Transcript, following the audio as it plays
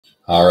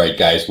All right,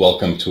 guys,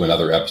 welcome to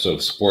another episode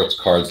of Sports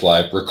Cards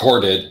Live,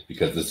 recorded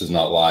because this is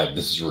not live.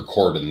 This is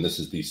recorded, and this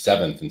is the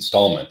 7th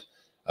installment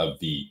of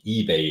the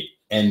eBay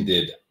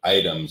ended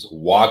items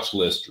watch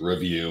list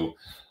review.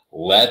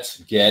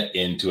 Let's get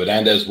into it.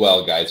 And as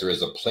well, guys, there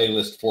is a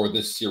playlist for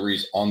this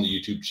series on the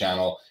YouTube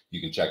channel.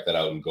 You can check that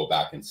out and go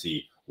back and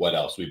see what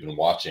else we've been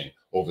watching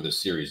over the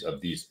series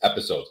of these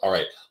episodes. All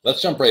right,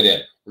 let's jump right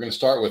in. We're going to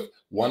start with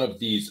one of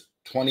these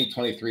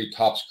 2023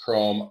 Topps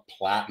Chrome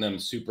Platinum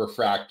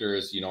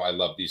Superfractors. You know, I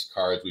love these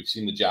cards. We've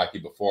seen the Jackie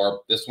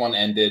before. This one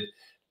ended.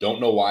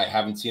 Don't know why.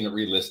 Haven't seen it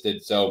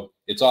relisted. So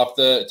it's off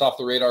the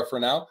radar for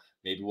now.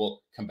 Maybe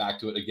we'll come back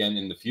to it again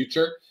in the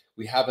future.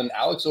 We have an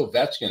Alex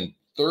Ovechkin,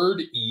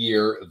 third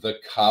year the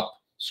Cup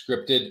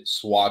scripted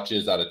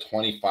swatches out of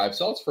 25.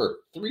 Sells for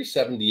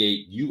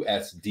 $378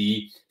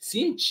 USD.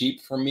 Seemed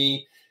cheap for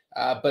me.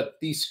 But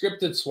these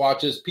scripted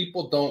swatches,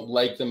 people don't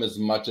like them as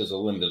much as a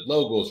limited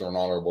logos or an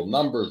honorable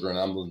numbers or an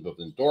emblem of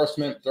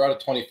endorsement. They're out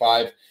of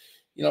 25.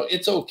 You know,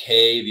 it's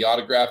okay. The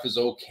autograph is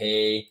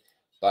okay.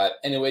 But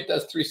anyway, it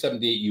does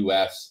 $378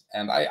 US.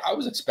 And I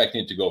was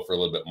expecting it to go for a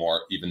little bit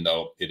more, even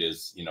though it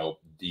is, you know,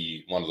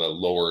 one of the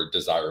lower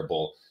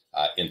desirable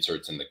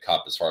inserts in the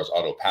Cup as far as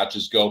auto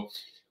patches go.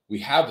 We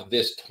have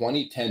this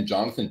 2010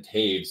 Jonathan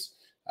Toews.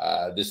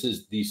 This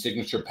is the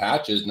signature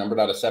patches numbered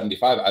out of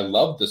 75. I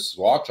love the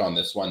swatch on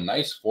this one.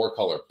 Nice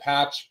 4-color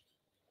patch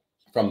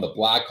from the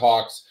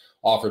Blackhawks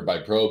offered by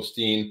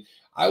Probstein.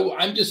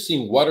 I'm just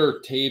seeing what are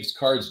Toews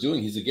cards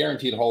doing. He's a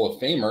guaranteed Hall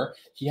of Famer.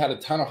 He had a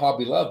ton of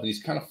hobby love, but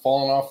he's kind of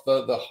fallen off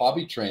the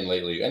hobby train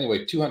lately.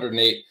 Anyway,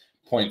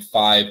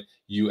 208.5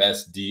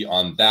 USD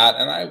on that.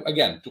 And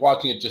again,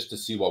 watching it just to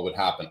see what would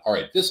happen. All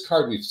right, this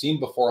card we've seen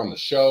before on the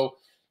show.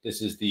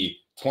 This is the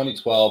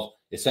 2012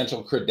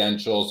 Essential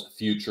Credentials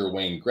Future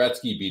Wayne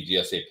Gretzky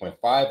BGS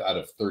 8.5 out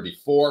of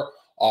 34,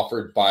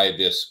 offered by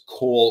this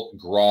Cole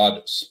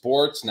Grod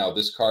Sports. Now,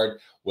 this card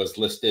was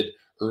listed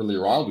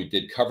earlier on. We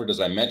did cover it, as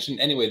I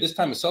mentioned. Anyway, this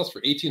time it sells for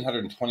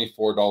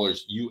 $1,824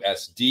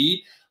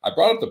 USD. I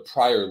brought up the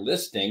prior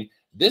listing.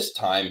 This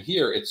time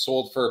here, it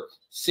sold for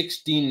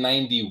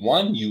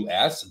 $1,691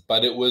 US,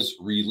 but it was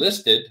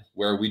relisted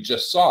where we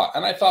just saw.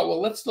 And I thought, well,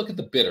 let's look at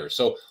the bidders.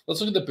 So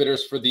let's look at the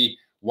bidders for the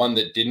one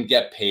that didn't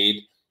get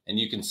paid. And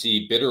you can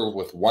see bidder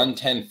with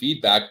 110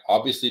 feedback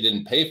obviously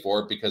didn't pay for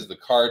it because the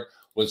card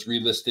was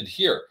relisted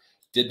here.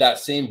 Did that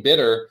same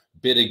bidder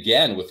bid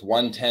again with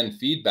 110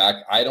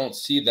 feedback? I don't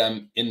see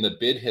them in the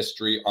bid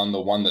history on the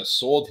one that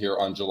sold here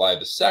on July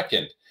the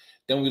 2nd.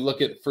 Then we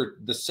look at for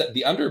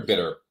the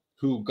underbidder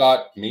who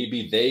got,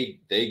 maybe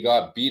they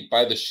got beat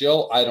by the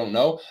shill. I don't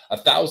know.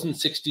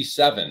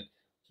 1,067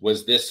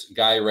 was this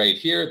guy right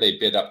here. They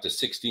bid up to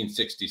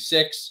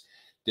 1,666.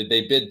 Did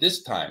they bid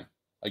this time?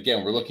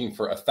 Again, we're looking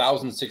for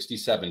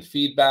 1,067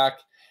 feedback,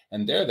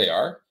 and there they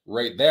are,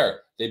 right there.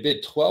 They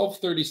bid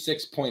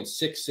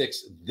 1,236.66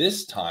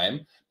 this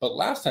time, but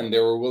last time they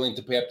were willing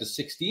to pay up to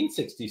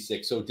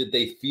 1,666. So did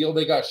they feel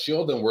they got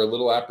shilled and were a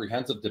little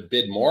apprehensive to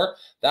bid more?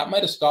 That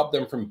might have stopped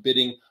them from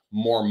bidding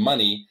more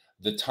money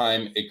the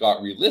time it got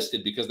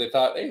relisted because they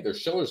thought, hey,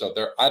 there's shillers out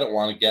there. I don't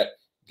want to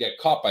get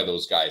caught by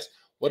those guys.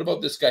 What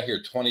about this guy here,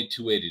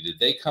 2280? Did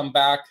they come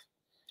back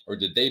or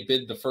did they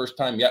bid the first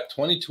time? Yeah,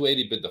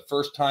 2280 bid the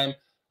first time,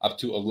 up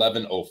to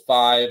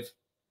 1105,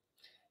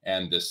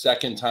 and the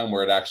second time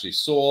where it actually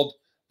sold,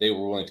 they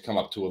were willing to come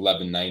up to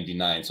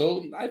 1199.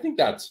 So I think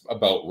that's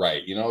about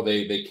right. You know,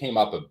 they came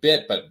up a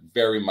bit, but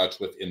very much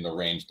within the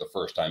range the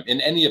first time.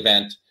 In any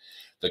event,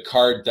 the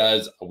card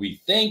does,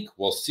 we think,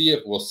 we'll see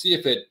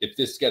if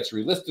this gets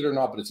relisted or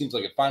not, but it seems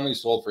like it finally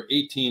sold for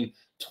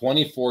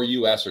 1824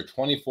 US or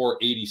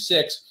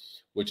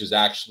 2486, which is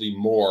actually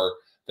more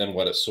than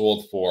what it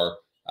sold for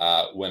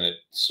when it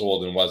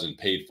sold and wasn't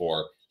paid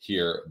for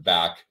here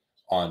back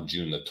on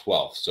June the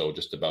 12th. So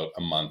just about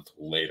a month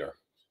later.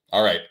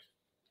 All right.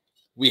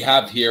 We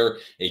have here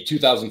a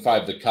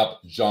 2005 The Cup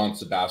John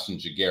Sebastian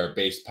Giguère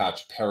base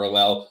patch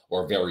parallel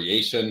or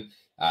variation,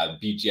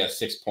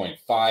 BGS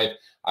 6.5.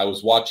 I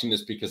was watching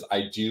this because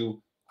I do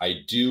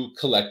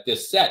collect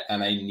this set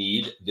and I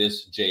need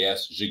this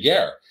JS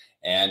Giguère.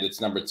 And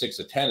it's numbered 6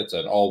 of 10. It's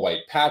an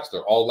all-white patch.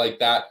 They're all like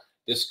that.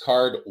 This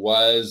card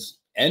was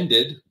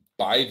ended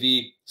by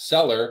the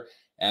seller.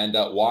 And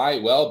why?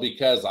 Well,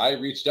 because I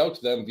reached out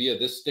to them via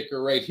this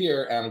sticker right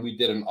here, and we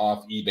did an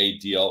off eBay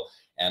deal,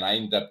 and I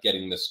ended up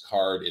getting this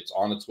card. It's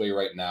on its way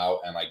right now,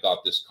 and I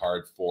got this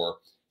card for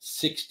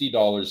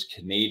 $60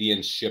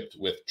 Canadian shipped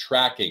with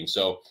tracking.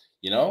 So,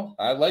 you know,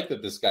 I like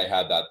that this guy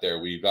had that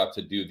there. We got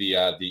to do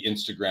the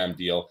Instagram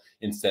deal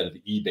instead of the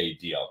eBay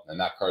deal, and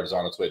that card is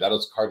on its way. That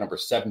is card number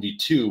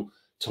 72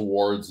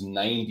 towards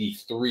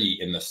 93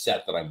 in the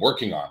set that I'm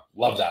working on.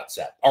 Love that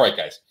set. All right,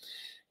 guys.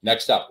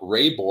 Next up,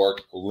 Ray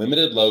Bourque,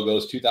 limited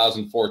logos,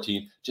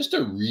 2014. Just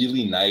a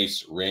really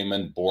nice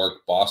Raymond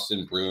Bourque,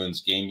 Boston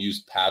Bruins game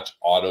used patch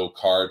auto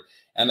card.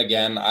 And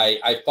again,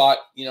 I thought,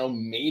 you know,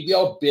 maybe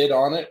I'll bid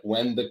on it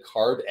when the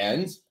card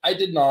ends. I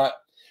did not,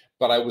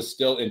 but I was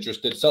still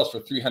interested. It sells for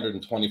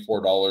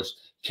 $324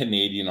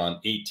 Canadian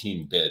on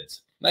 18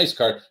 bids. Nice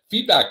card.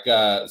 Feedback,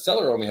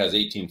 seller only has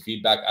 18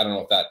 feedback. I don't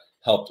know if that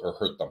helped or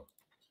hurt them.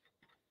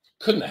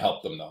 Couldn't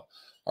help them though.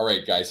 All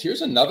right, guys,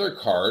 here's another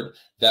card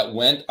that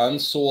went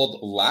unsold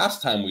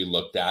last time we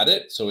looked at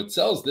it. So it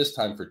sells this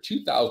time for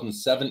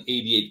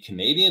 $2,788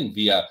 Canadian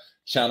via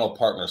channel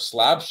partner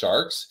Slab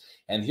Sharks.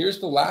 And here's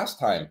the last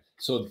time.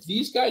 So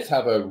these guys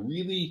have a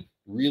really,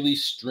 really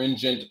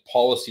stringent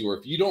policy where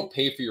if you don't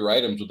pay for your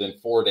items within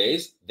 4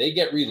 days, they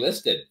get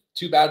relisted.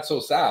 Too bad,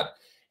 so sad,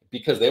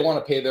 because they want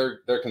to pay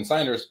their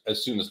consigners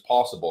as soon as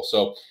possible.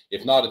 So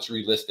if not, it's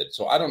relisted.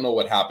 So I don't know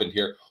what happened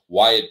here,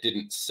 why it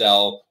didn't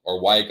sell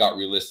or why it got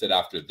relisted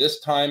after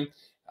this time.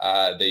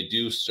 They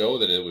do show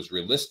that it was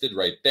relisted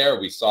right there.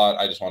 We saw it.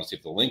 I just want to see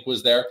if the link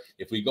was there.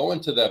 If we go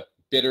into the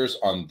bidders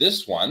on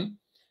this one,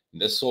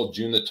 this sold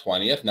June the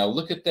 20th. Now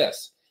look at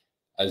this.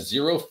 A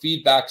zero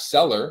feedback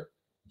seller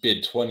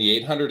bid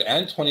 $2,800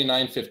 and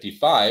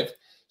 $2,955.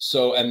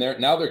 So, and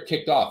now they're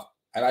kicked off.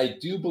 And I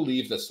do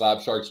believe that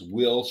Slab Sharks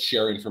will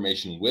share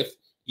information with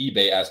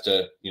eBay as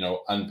to, you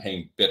know,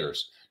 unpaying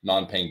bidders,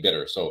 non-paying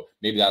bidders. So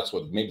maybe that's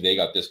what, maybe they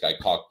got this guy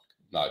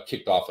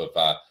kicked off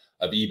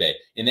of eBay.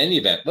 In any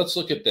event, let's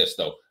look at this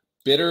though.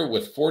 Bidder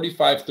with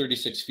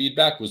 4536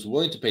 feedback was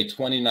willing to pay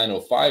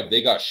 $2,905.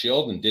 They got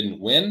shilled and didn't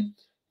win.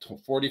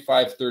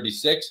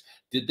 4536.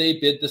 Did they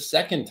bid the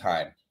second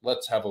time?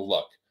 Let's have a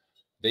look.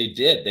 They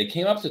did. They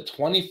came up to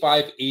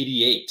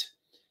 2588.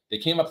 They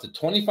came up to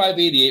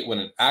 2588 when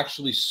it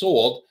actually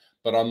sold,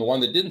 but on the one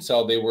that didn't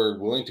sell, they were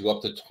willing to go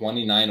up to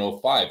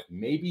 2905.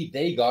 Maybe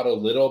they got a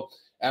little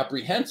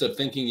apprehensive,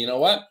 thinking, you know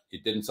what?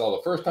 It didn't sell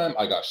the first time.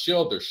 I got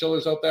shilled. There's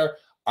shillers out there.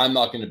 I'm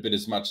not going to bid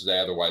as much as I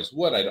otherwise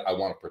would. I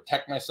want to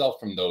protect myself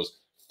from those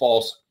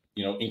false,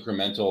 you know,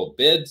 incremental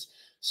bids.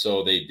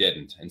 So they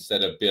didn't.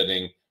 Instead of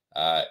bidding,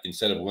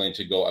 instead of willing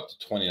to go up to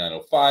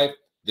 2905,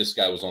 this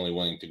guy was only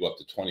willing to go up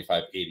to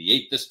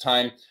 2588 this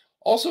time.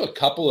 Also, a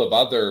couple of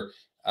other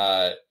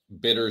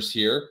bidders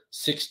here,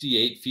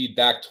 68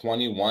 feedback,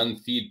 21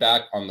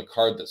 feedback on the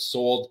card that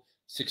sold,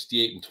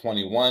 68 and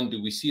 21. Do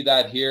we see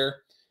that here?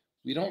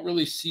 We don't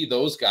really see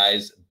those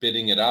guys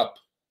bidding it up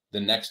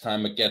the next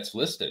time it gets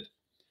listed,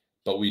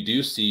 but we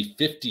do see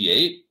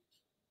 58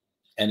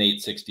 and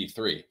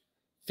 863.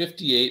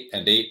 58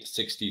 and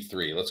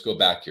 863. Let's go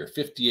back here.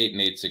 58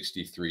 and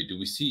 863. Do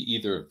we see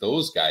either of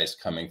those guys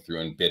coming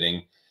through and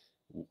bidding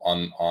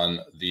on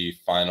the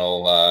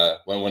final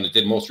when it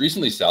did most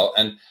recently sell?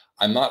 And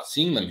I'm not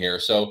seeing them here.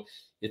 So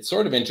it's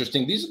sort of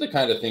interesting. These are the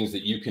kind of things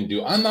that you can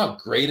do. I'm not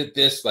great at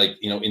this, like,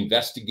 you know,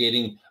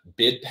 investigating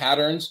bid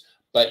patterns,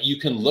 but you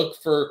can look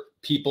for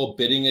people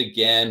bidding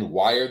again.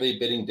 Why are they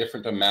bidding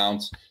different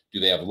amounts? Do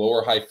they have low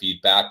or high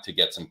feedback to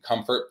get some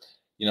comfort?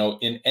 You know,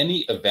 in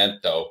any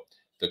event though,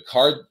 the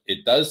card,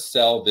 it does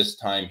sell this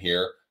time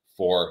here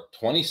for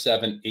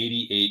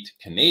 2788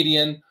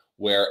 Canadian,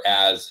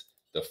 whereas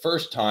the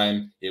first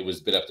time it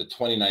was bid up to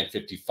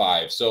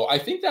 2955. So I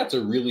think that's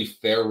a really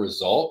fair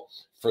result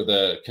for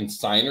the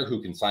consigner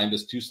who consigned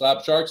this to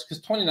Slab Sharks,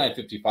 because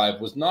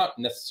 2955 was not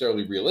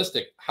necessarily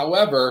realistic.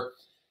 However,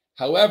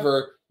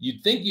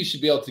 you'd think you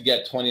should be able to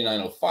get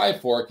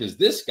 2905 for it, because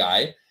this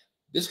guy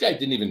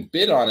didn't even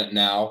bid on it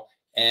now.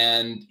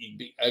 And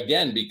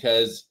again,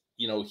 because,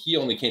 you know, he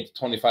only came to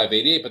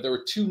 2588, but there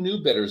were two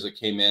new bidders that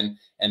came in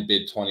and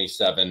bid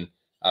 27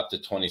 up to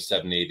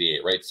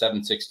 2788, right?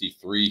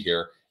 763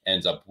 here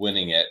ends up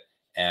winning it,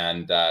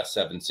 and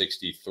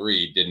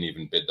 763 didn't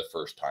even bid the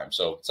first time.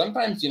 So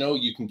sometimes, you know,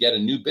 you can get a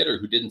new bidder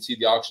who didn't see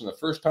the auction the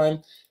first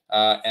time,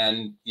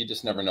 and you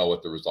just never know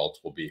what the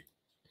results will be.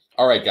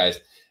 All right, guys,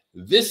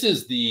 this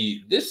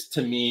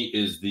to me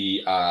is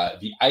the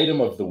item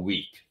of the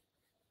week.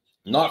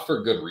 Not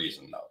for good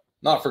reason though.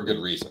 Not for good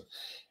reason.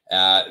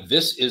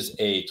 This is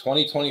a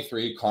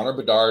 2023 Connor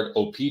Bedard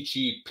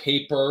O-Pee-Chee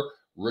paper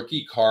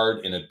rookie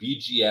card in a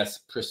BGS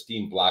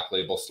pristine black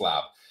label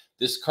slab.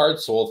 This card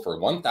sold for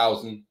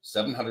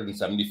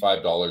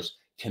 $1,775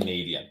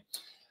 Canadian.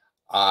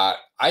 I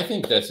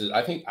think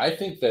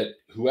that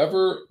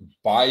whoever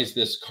buys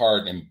this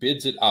card and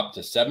bids it up to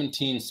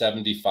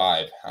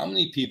 $1,775, how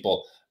many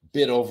people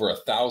bid over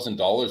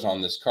 $1,000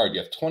 on this card?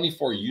 You have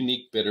 24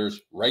 unique bidders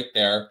right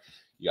there.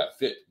 You got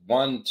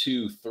 1,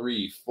 2,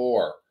 3,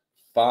 4,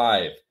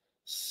 5,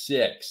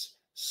 6,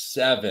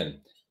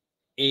 7,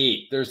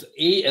 8. There's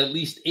at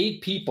least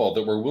 8 people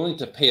that were willing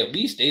to pay at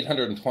least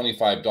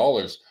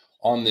 $825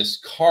 on this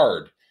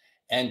card.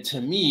 And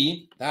to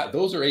me,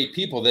 those are 8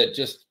 people that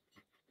just,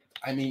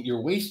 I mean,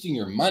 you're wasting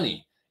your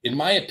money. In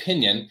my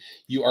opinion,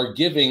 you are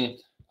giving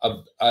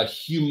a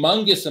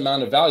humongous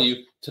amount of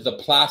value to the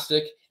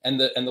plastic and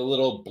the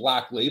little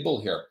black label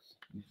here.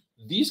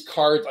 These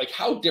cards, like,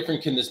 how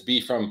different can this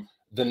be from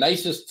the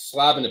nicest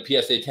slab in a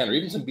PSA 10, or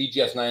even some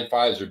BGS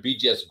 9.5s or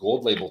BGS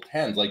gold label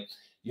 10s? Like,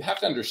 you have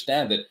to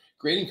understand that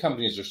grading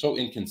companies are so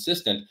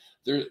inconsistent.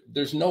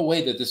 There's no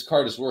way that this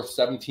card is worth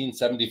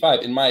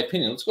 $1,775, in my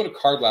opinion. Let's go to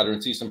Card Ladder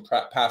and see some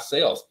past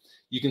sales.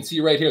 You can see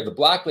right here, the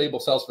black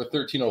label sells for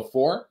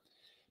 $1,304.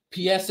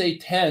 PSA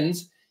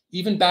 10s,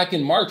 even back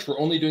in March, were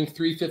only doing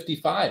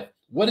 $355.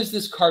 What is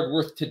this card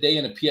worth today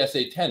in a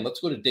PSA 10? Let's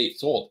go to date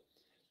sold.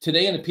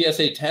 Today in a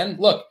PSA 10,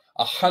 look,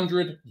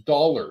 $100.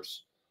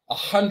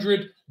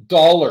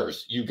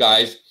 $100, you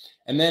guys.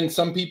 And then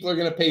some people are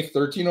going to pay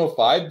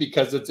 $13.05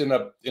 because it's in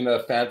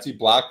a fancy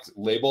black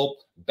label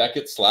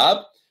Beckett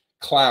slab.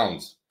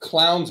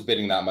 Clowns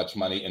bidding that much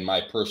money, in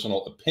my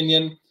personal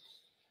opinion.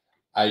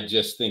 I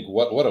just think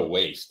what a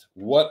waste.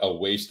 What a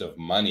waste of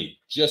money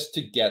just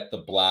to get the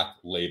black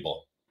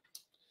label.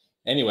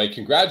 Anyway,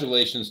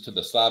 congratulations to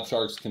the Slab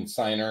Sharks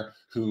consigner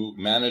who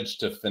managed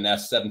to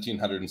finesse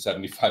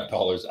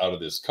 $1,775 out of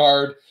this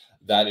card.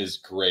 That is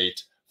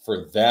great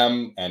for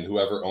them and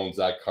whoever owns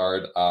that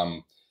card.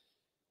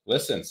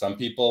 Listen, some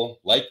people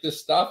like this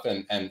stuff,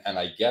 and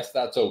I guess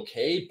that's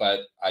okay,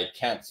 but I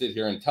can't sit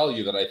here and tell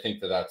you that I think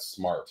that that's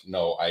smart.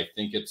 No, I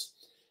think it's,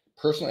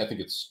 personally, I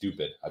think it's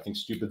stupid. I think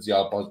stupid's the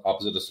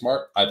opposite of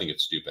smart. I think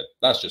it's stupid.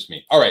 That's just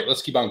me. All right,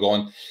 let's keep on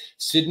going.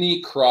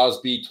 Sidney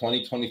Crosby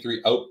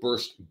 2023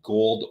 Outburst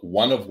Gold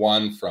 1 of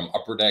 1 from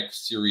Upper Deck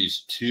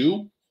Series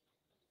 2.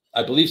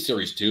 I believe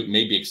Series 2,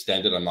 maybe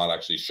extended. I'm not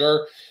actually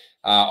sure.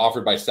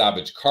 Offered by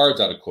Savage Cards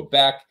out of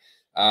Quebec.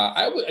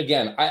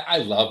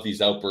 I love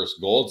these Outburst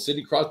Gold.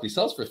 Sidney Crosby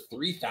sells for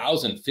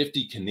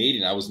 $3,050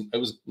 Canadian. It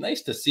was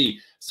nice to see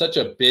such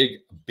a big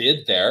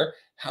bid there.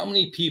 How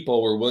many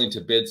people were willing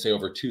to bid, say,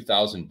 over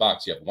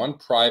 $2,000? You have one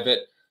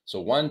private,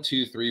 so 1,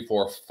 2, 3,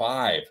 4,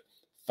 5.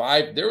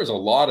 There was a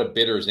lot of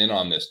bidders in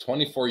on this.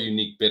 24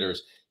 unique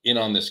bidders in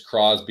on this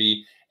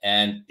Crosby.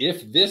 And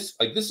if this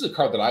is a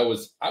card that I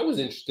was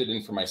interested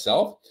in for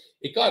myself.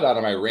 It got out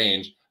of my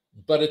range.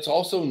 But it's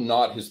also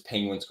not his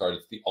Penguins card.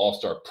 It's the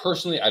All-Star.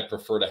 Personally, I'd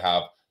prefer to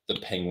have the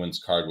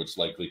Penguins card, which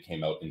likely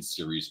came out in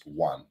Series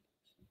 1.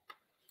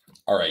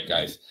 All right,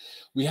 guys.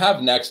 We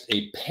have next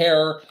a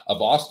pair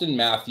of Austin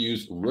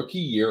Matthews rookie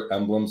year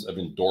emblems of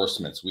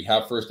endorsements. We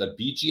have first a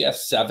BGS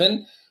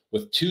 7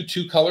 with two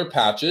color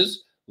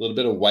patches. A little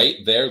bit of white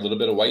there, a little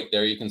bit of white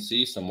there. You can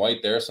see some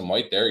white there, some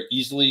white there.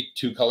 Easily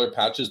 2 color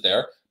patches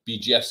there.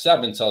 BGS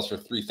 7 sells for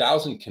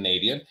 3,000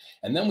 Canadian.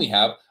 And then we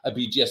have a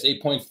BGS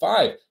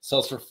 8.5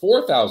 sells for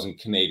 4,000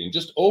 Canadian,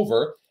 just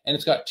over. And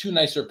it's got 2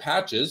 nicer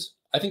patches.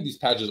 I think these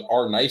patches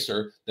are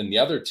nicer than the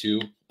other 2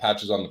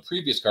 patches on the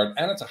previous card.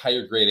 And it's a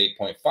higher grade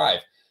 8.5.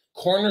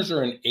 Corners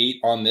are an 8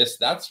 on this.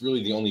 That's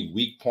really the only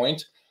weak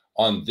point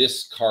on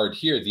this card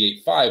here, the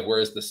 8.5.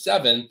 Whereas the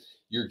 7,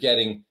 you're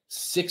getting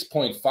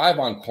 6.5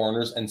 on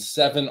corners and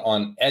 7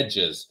 on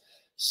edges.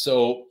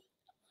 So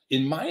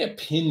in my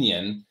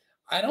opinion,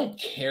 I don't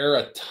care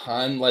a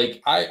ton.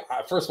 Like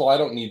first of all, I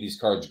don't need these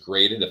cards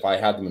graded if I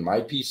had them in my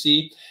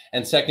PC.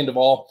 And second of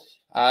all,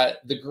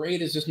 the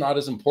grade is just not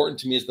as important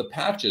to me as the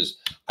patches.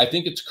 I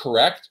think it's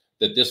correct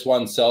that this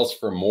one sells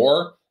for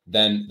more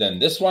than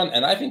this one.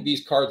 And I think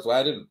these cards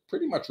landed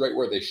pretty much right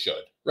where they should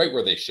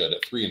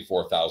at 3,000 and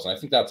 4,000. I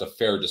think that's a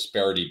fair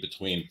disparity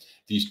between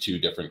these 2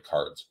 different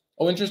cards.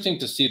 Oh, interesting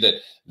to see that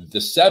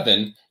the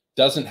 7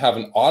 doesn't have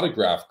an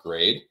autograph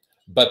grade,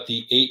 but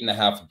the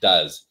 8.5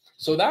 does.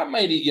 So that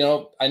might,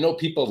 I know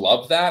people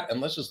love that. And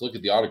let's just look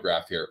at the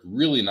autograph here.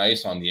 Really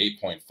nice on the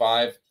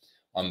 8.5.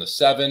 On the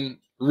 7,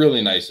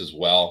 really nice as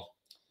well.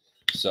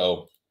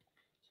 So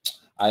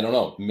I don't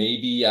know.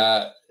 Maybe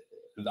I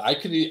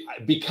could,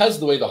 because of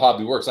the way the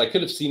hobby works, I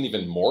could have seen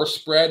even more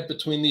spread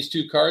between these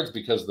 2 cards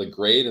because of the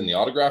grade and the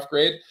autograph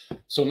grade.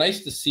 So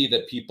nice to see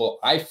that people,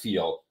 I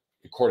feel,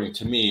 according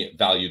to me,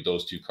 valued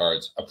those 2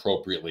 cards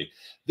appropriately.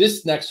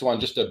 This next one,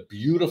 just a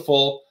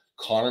beautiful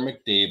Connor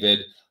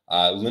McDavid.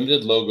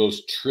 Limited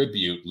logos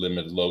tribute,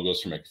 limited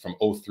logos from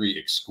 03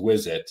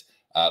 Exquisite.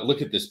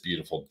 Look at this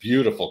beautiful,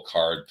 beautiful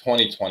card,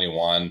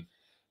 2021,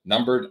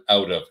 numbered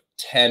out of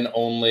 10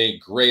 only.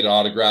 Great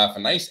autograph, a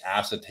nice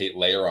acetate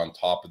layer on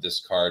top of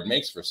this card.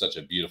 Makes for such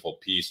a beautiful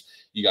piece.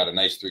 You got a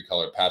nice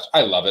 3-color patch.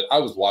 I love it. I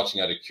was watching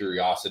out of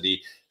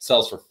curiosity.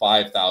 Sells for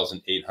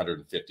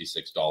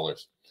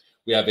 $5,856.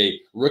 We have a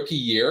rookie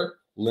year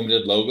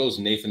limited logos,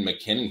 Nathan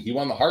MacKinnon. He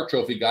won the Hart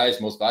Trophy, guys.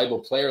 Most valuable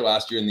player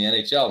last year in the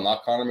NHL.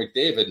 Not Connor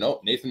McDavid.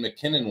 Nope, Nathan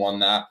MacKinnon won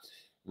that.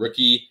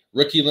 Rookie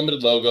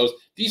limited logos.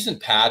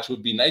 Decent patch.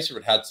 Would be nicer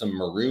if it had some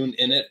maroon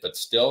in it, but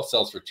still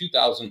sells for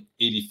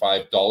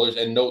 $2,085.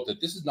 And note that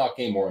this is not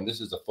game worn.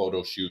 This is a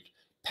photo shoot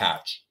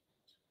patch.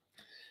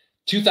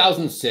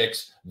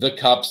 2006, the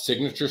Cup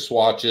signature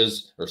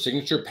swatches or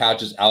signature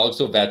patches, Alex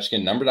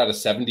Ovechkin, numbered out of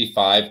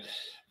 75.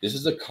 This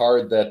is a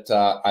card that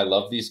I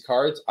love these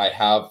cards. I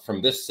have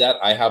from this set,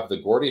 I have the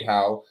Gordie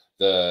Howe,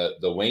 the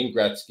Wayne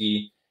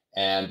Gretzky,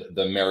 and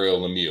the Mario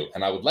Lemieux.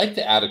 And I would like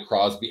to add a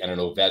Crosby and an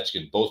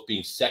Ovechkin, both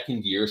being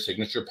second-year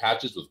signature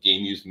patches with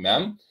game-used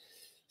mem.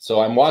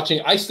 So I'm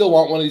watching. I still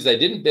want one of these. I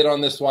didn't bid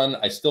on this one.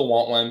 I still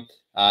want one,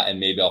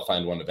 and maybe I'll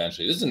find one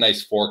eventually. This is a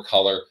nice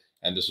 4-color,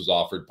 and this was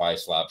offered by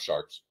Slab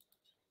Sharks.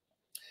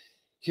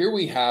 Here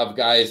we have,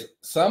 guys,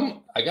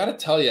 I got to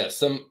tell you,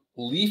 some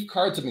Leaf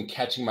cards have been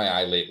catching my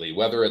eye lately,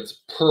 whether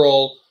it's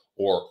Pearl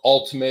or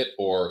Ultimate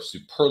or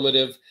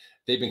Superlative.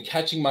 They've been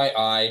catching my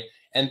eye.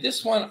 And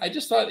this one, I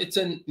just thought it's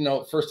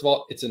first of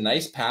all, it's a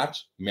nice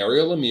patch.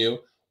 Mario Lemieux,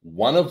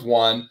 1 of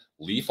 1,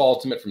 Leaf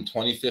Ultimate from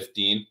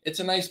 2015. It's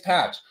a nice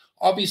patch.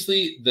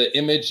 Obviously, the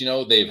image, you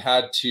know, they've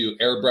had to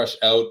airbrush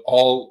out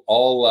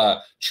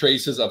all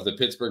traces of the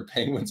Pittsburgh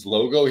Penguins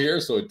logo here,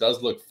 so it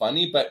does look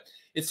funny, but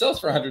it sells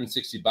for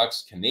 160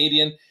 bucks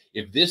Canadian.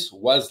 If this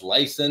was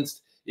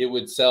licensed, it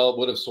would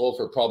have sold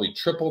for probably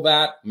triple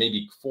that,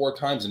 maybe 4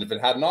 times. And if it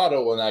had an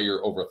auto, well, now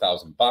you're over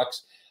 $1,000.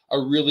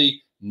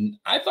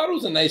 I thought it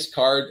was a nice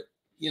card,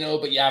 you know,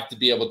 but you have to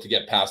be able to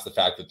get past the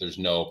fact that there's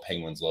no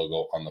Penguins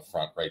logo on the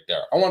front right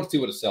there. I want to see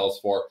what it sells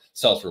for.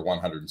 Sells for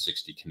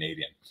 160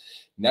 Canadian.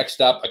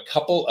 Next up, a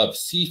couple of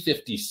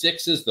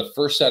C56s. The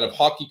first set of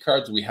hockey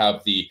cards, we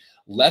have the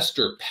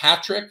Lester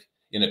Patrick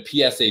in a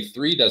PSA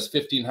 3, does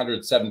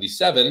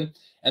 1,577.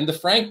 And the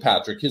Frank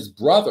Patrick, his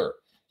brother,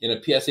 in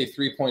a PSA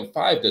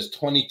 3.5, does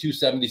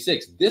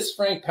 2,276. This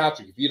Frank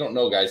Patrick, if you don't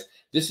know, guys,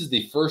 this is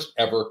the first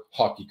ever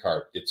hockey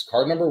card. It's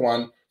card number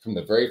 1 from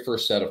the very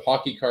first set of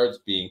hockey cards,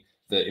 being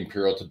the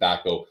Imperial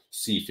Tobacco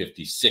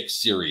C56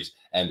 series.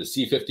 And the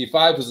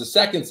C55 was the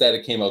second set.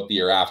 It came out the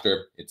year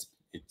after. It's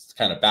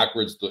kind of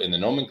backwards in the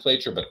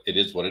nomenclature, but it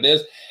is what it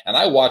is. And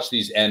I watched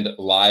these end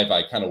live.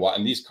 I kind of watched,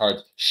 and these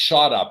cards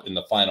shot up in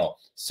the final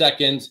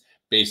seconds,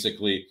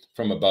 basically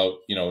from about,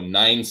 you know,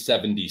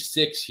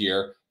 976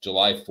 here,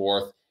 July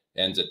 4th,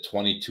 ends at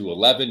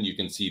 2211. You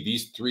can see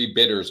these 3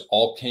 bidders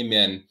all came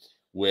in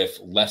with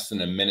less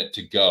than a minute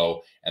to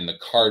go, and the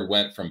card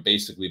went from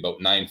basically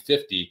about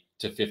 950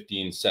 to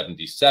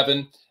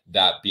 1577,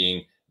 that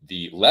being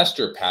the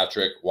Lester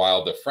Patrick,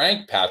 while the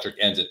Frank Patrick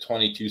ends at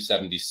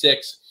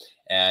 2276.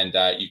 And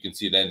you can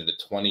see it ended at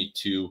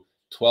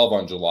 2212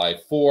 on July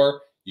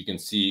 4. You can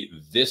see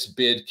this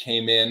bid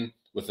came in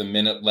with a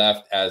minute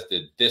left, as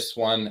did this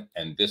one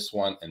and this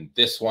one and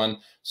this one.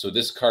 So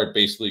this card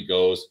basically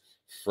goes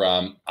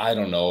from, I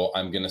don't know,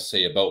 I'm going to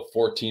say about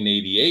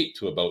 1488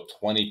 to about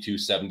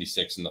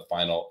 2276 in the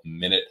final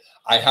minute.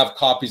 I have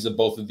copies of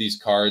both of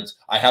these cards.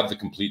 I have the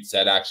complete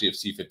set actually of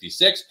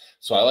C56.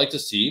 So I like to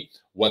see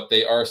what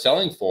they are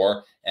selling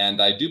for.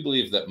 And I do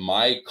believe that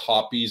my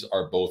copies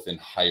are both in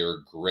higher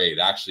grade.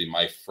 Actually,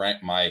 my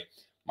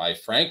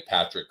Frank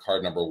Patrick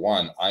card number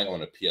 1, I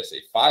own a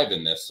PSA 5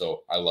 in this.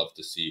 So I love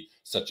to see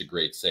such a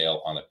great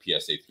sale on a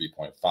PSA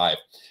 3.5.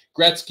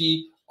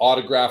 Gretzky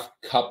autograph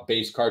cup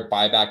base card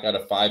buyback out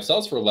of 5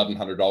 sells for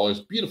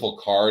 $1,100. Beautiful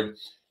card.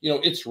 You know,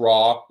 it's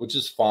raw, which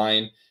is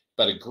fine,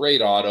 but a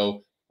great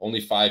auto,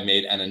 only 5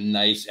 made, and a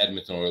nice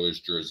Edmonton Oilers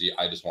jersey.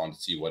 I just wanted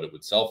to see what it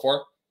would sell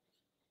for.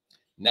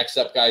 Next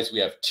up, guys, we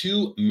have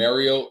 2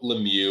 Mario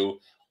Lemieux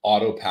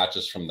auto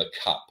patches from the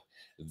cup.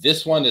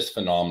 This one is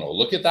phenomenal.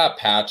 Look at that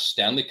patch,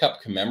 Stanley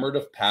Cup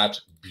commemorative patch,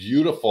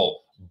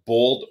 beautiful,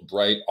 bold,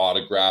 bright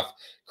autograph.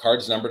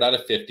 Cards numbered out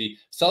of 50,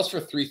 sells for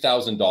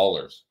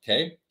 $3,000,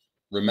 okay?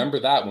 Remember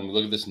that when we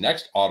look at this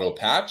next auto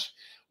patch,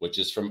 which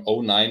is from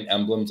 09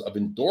 Emblems of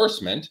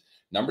Endorsement,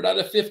 numbered out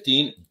of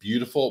 15,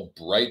 beautiful,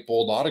 bright,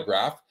 bold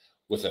autograph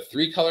with a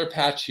 3-color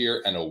patch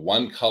here and a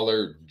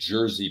 1-color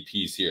jersey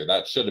piece here.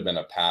 That should have been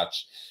a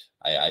patch.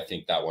 I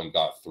think that one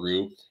got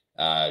through.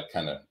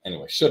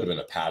 Anyway, should have been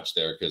a patch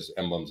there, because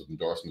Emblems of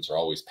Endorsements are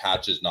always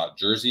patches, not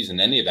jerseys. In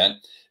any event,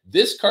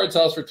 this card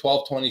sells for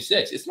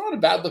 $1,226. It's not a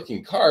bad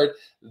looking card.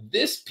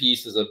 This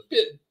piece is a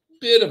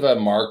bit of a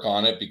mark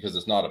on it because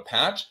it's not a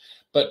patch,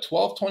 but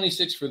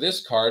 $1,226 for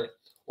this card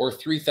or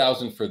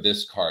 $3,000 for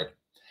this card.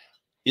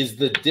 Is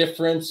the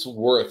difference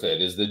worth it?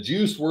 Is the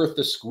juice worth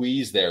the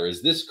squeeze there?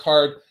 Is this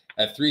card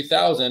at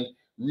 $3,000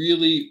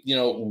 really, you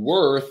know,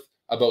 worth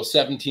about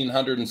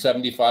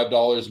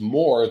 $1,775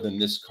 more than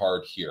this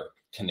card here,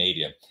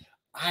 Canadian?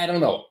 I don't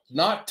know.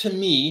 Not to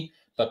me,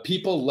 but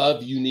people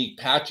love unique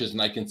patches,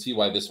 and I can see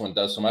why this one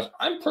does so much.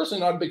 I'm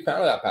personally not a big fan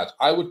of that patch.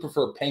 I would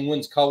prefer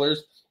Penguins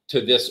colors to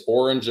this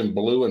orange and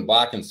blue and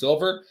black and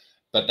silver,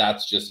 but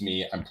that's just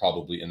me. I'm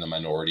probably in the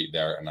minority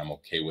there, and I'm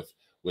okay with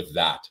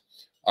that.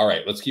 All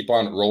right, let's keep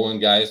on rolling,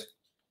 guys.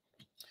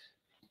 A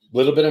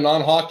little bit of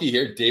non-hockey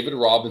here. David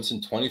Robinson,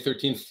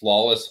 2013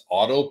 flawless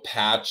auto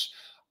patch.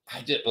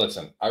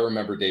 I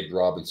remember David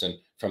Robinson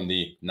from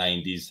the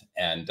 90s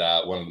and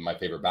one of my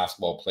favorite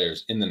basketball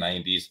players in the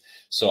 90s.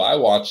 So I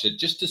watched it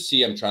just to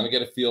see. I'm trying to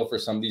get a feel for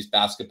some of these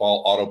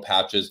basketball auto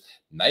patches.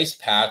 Nice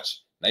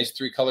patch, nice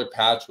 3-color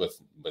patch with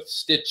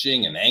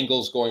stitching and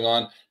angles going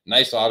on.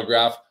 Nice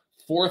autograph.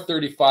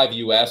 $435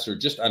 US, or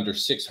just under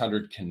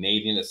 600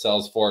 Canadian it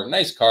sells for.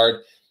 Nice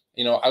card.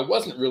 You know, I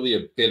wasn't really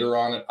a bidder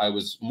on it. I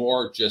was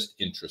more just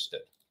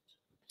interested.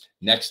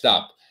 Next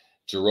up,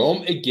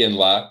 Jerome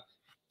Iginla,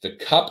 the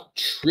Cup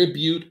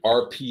Tribute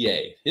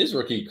RPA. His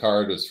rookie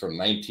card was from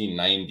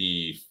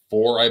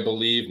 1994, I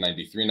believe,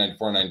 93,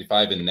 94,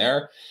 95 in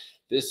there.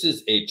 This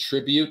is a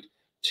tribute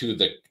to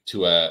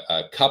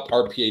a Cup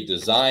RPA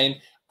design.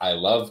 I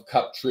love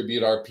Cup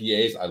Tribute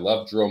RPAs. I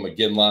love Jerome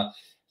Iginla.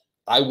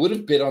 I would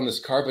have bid on this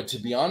card, but to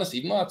be honest,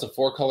 even though it's a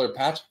 4-color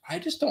patch, I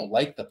just don't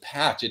like the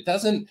patch. It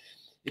doesn't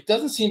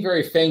seem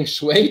very feng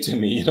shui to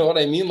me. You know what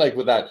I mean? Like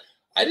with that,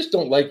 I just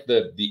don't like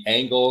the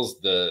angles,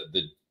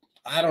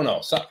 I don't know.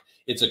 So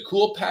it's a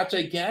cool patch,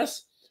 I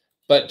guess,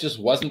 but just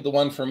wasn't the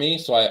one for me.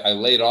 So I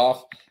laid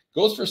off.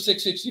 Goes for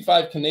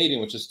 $665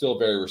 Canadian, which is still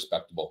very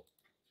respectable.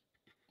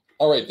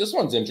 All right, this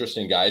one's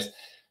interesting, guys.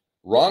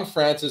 Ron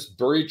Francis,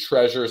 Buried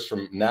Treasures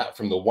from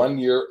the 1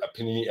 year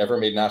Panini Ever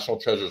Made National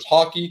Treasures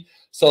Hockey,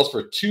 sells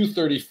for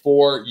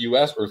 $234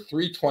 US or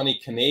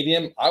 $320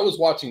 Canadian. I was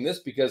watching this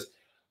because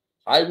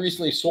I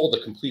recently sold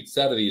a complete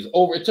set of these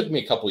over. It took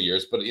me a couple of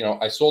years, but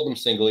I sold them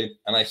singly,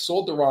 and I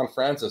sold the Ron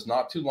Francis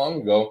not too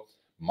long ago.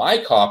 My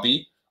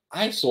copy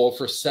I sold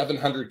for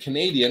 700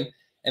 Canadian,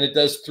 and it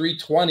does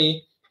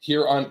 320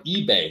 here on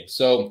eBay.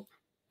 So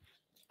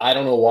I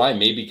don't know why.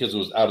 Maybe because it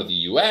was out of the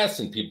US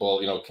and people,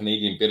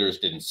 Canadian bidders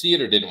didn't see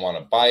it or didn't want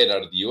to buy it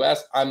out of the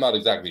US. I'm not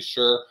exactly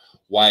sure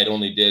why it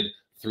only did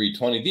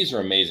 320. These are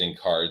amazing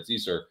cards.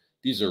 These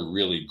are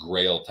really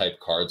grail type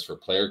cards for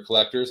player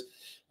collectors.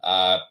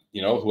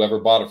 Whoever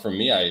bought it from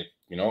me, I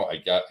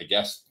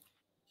guess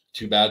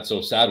too bad,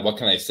 so sad. What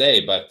can I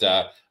say? But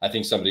I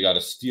think somebody got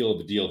a steal of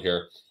the deal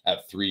here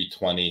at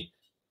 320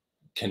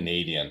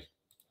 Canadian.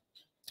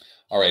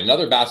 All right,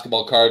 another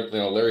basketball card,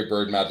 Larry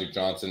Bird, Magic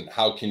Johnson.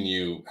 How can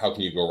you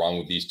go wrong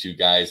with these two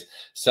guys?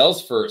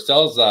 Sells for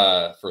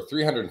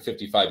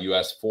 355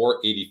 US,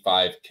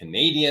 485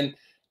 Canadian.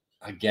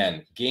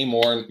 Again, game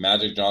worn,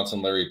 Magic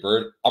Johnson, Larry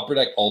Bird, Upper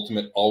Deck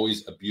Ultimate,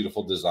 always a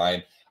beautiful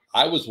design.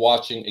 I was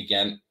watching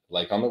again,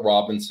 like on the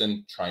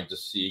Robinson, trying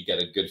to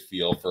get a good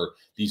feel for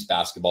these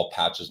basketball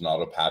patches and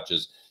auto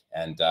patches.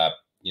 And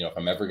if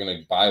I'm ever going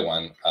to buy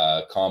one,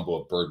 a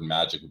combo of Bird and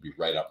Magic would be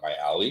right up my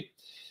alley.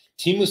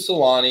 Teemu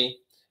Selanne.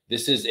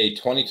 This is a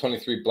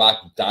 2023 Black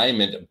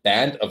Diamond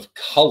Band of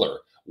Color,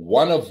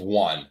 1 of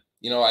 1.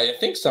 I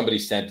think somebody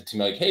sent it to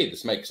me like, hey,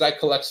 this might, because I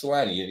collect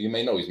Selanne. You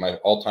may know he's my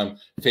all-time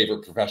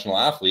favorite professional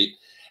athlete.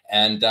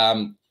 And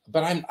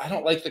but I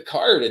don't like the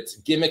card.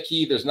 It's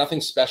gimmicky. There's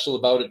nothing special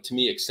about it to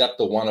me except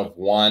the 1 of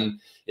 1.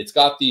 It's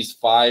got these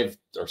 5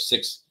 or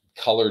 6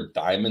 colored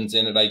diamonds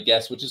in it, I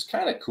guess, which is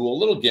kind of cool. A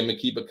little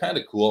gimmicky, but kind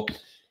of cool.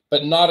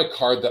 But not a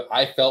card that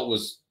I felt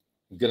was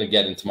going to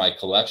get into my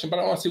collection, but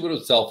I want to see what it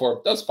would sell for.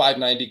 It does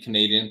 590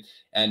 Canadian,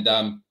 and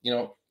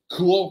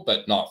cool,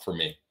 but not for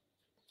me.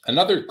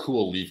 Another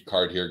cool Leaf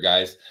card here,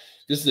 guys.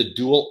 This is a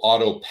dual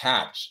auto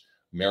patch.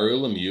 Mario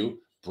Lemieux,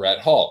 Brett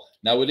Hull.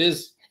 Now it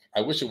is,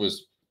 I wish it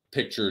was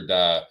pictured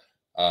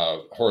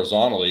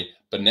horizontally,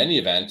 but in any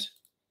event,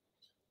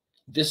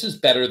 this is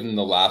better than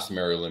the last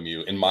Mario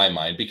Lemieux in my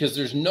mind, because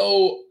there's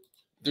no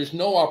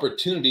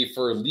opportunity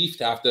for Leaf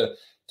to have to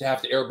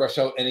airbrush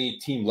out any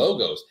team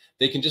logos.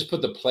 They can just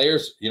put the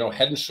players,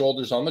 head and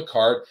shoulders on the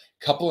card,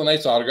 couple of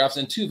nice autographs,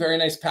 and 2 very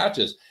nice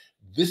patches.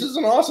 This is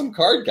an awesome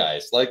card,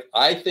 guys. Like,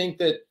 I think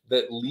that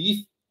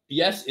Leaf,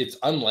 yes, it's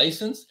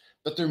unlicensed,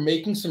 but they're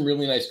making some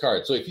really nice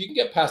cards. So if you can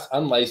get past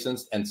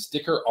unlicensed and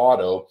sticker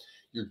auto,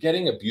 you're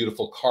getting a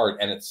beautiful card,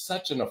 and it's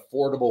such an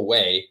affordable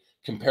way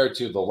compared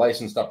to the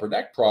licensed Upper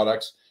Deck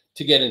products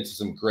to get into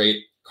some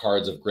great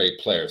cards of great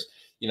players.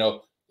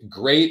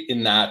 Great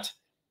in that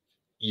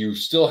you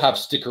still have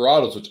sticker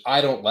autos, which I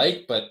don't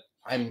like, but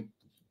I'm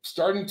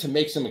starting to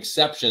make some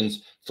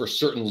exceptions for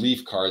certain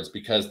Leaf cards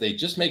because they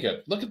just make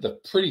look at the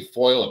pretty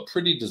foil, a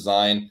pretty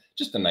design,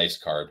 just a nice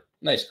card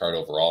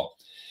overall.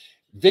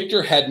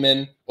 Victor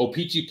Hedman,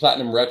 O-Pee-Chee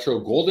Platinum Retro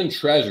Golden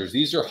Treasures.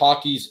 These are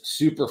hockey's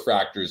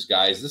superfractors,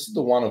 guys. This is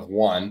the 1 of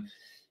 1.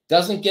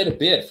 Doesn't get a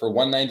bid for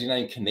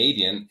 199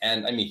 Canadian.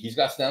 And I mean, he's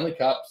got Stanley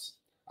Cups.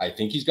 I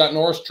think he's got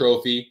Norris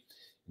Trophy.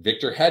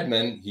 Victor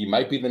Hedman, he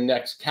might be the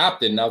next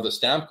captain now that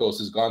Stamkos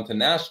has gone to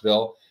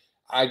Nashville.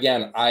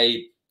 Again,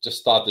 I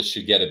just thought this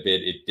should get a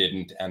bid. It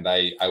didn't, and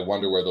I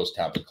wonder where those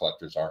Tampa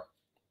collectors are.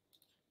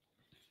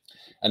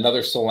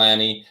 Another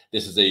Selanne.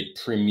 This is a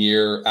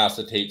Premier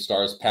Acetate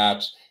Stars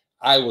patch.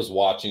 I was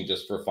watching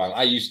just for fun.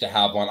 I used to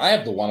have one. I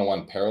have the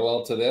 101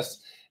 parallel to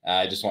this.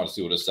 I just want to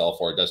see what it sells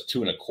for. It does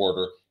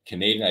 2.25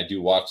 Canadian. I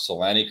do watch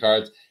Selanne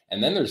cards.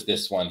 And then there's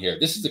this one here.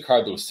 This is a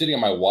card that was sitting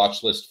on my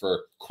watch list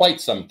for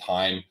quite some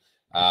time.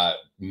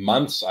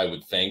 Months, I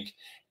would think,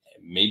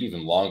 maybe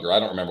even longer. I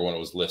don't remember when it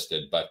was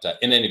listed, but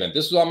in any event,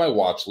 this was on my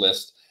watch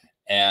list,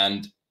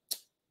 and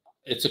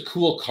it's a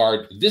cool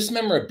card. This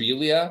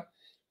memorabilia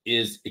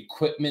is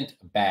equipment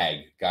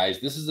bag, guys.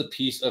 This is a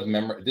piece of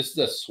this is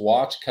a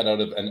swatch cut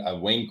out of a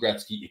Wayne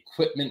Gretzky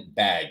equipment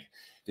bag.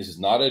 This is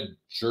not a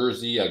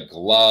jersey, a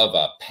glove,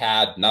 a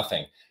pad,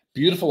 nothing.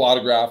 Beautiful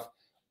autograph,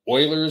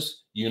 Oilers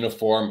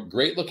uniform,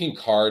 great looking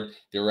card.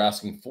 They were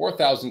asking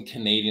 4,000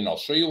 Canadian. I'll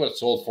show you what it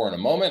sold for in a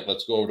moment.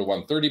 Let's go over to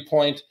 130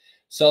 point.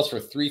 Sells for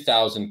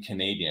 3,000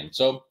 Canadian.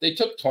 So they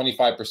took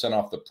 25%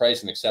 off the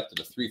price and accepted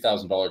a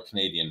 $3,000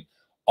 Canadian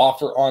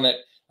offer on it.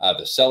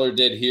 The seller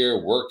did here,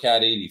 work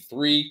at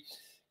 83.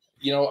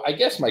 I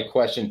guess my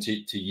question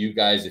to you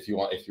guys, if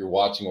you're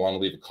watching and want to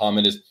leave a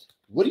comment, is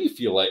what do you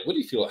feel like?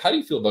 How do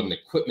you feel about an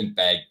equipment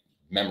bag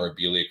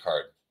memorabilia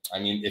card? I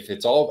mean, if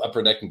it's all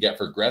Upper Deck can get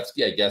for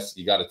Gretzky, I guess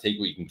you got to take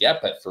what you can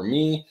get. But for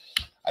me,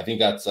 I think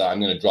that's I'm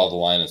going to draw the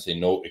line and say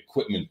no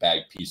equipment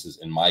bag pieces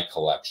in my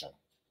collection.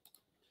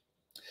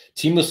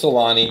 Teemu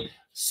Selanne,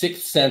 6th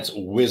Sense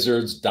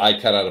Wizards die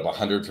cut out of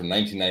 100 from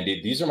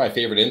 1998. These are my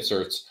favorite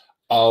inserts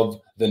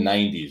of the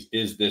 90s.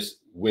 Is this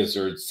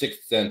Wizards,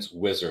 6th Sense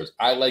Wizards?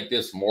 I like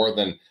this more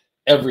than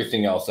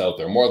everything else out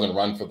there, more than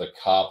Run for the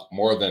Cup,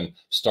 more than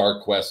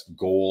StarQuest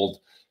Gold.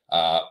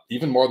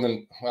 even more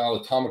than, well,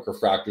 atomic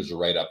refractors are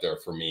right up there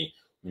for me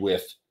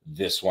with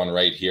this one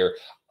right here.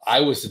 I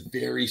was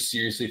very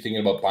seriously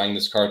thinking about buying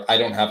this card. I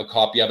don't have a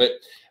copy of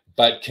it,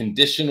 but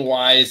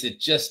condition-wise, it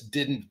just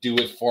didn't do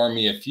it for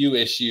me. A few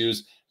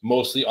issues,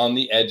 mostly on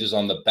the edges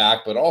on the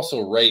back, but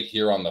also right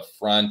here on the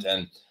front.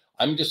 And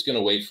I'm just going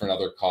to wait for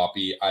another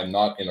copy. I'm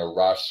not in a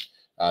rush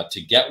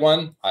to get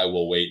one. I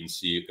will wait and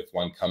see if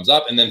one comes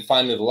up. And then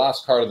finally, the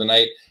last card of the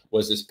night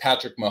was this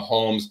Patrick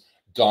Mahomes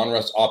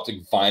Donruss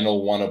Optic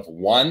Vinyl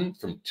 1/1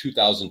 from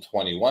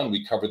 2021.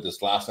 We covered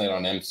this last night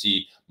on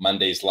MC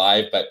Mondays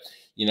Live, but,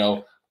 you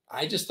know,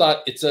 I just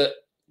thought it's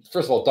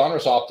first of all,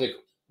 Donruss Optic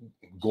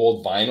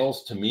gold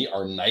vinyls to me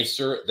are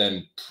nicer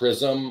than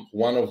Prism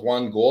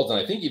 1/1 golds. And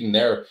I think even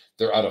they're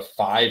out of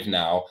 5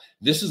 now.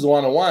 This is the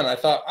 1/1. I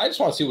thought, I just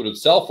want to see what it would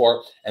sell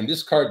for. And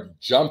this card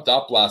jumped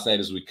up last night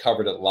as we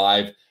covered it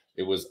live.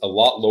 It was a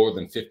lot lower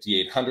than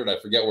 5,800. I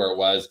forget where it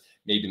was,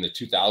 maybe in the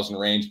 2,000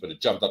 range, but it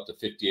jumped up to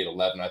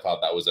 5,811. I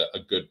thought that was a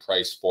good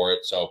price for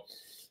it. So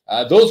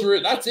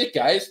that's it,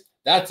 guys.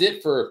 That's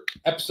it for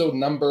episode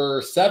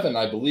number 7,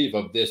 I believe,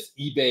 of this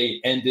eBay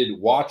ended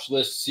watch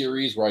list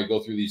series where I go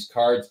through these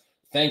cards.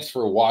 Thanks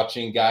for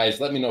watching, guys.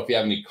 Let me know if you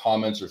have any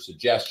comments or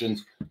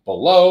suggestions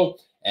below.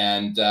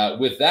 And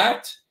with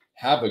that,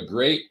 have a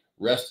great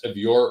rest of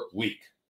your week.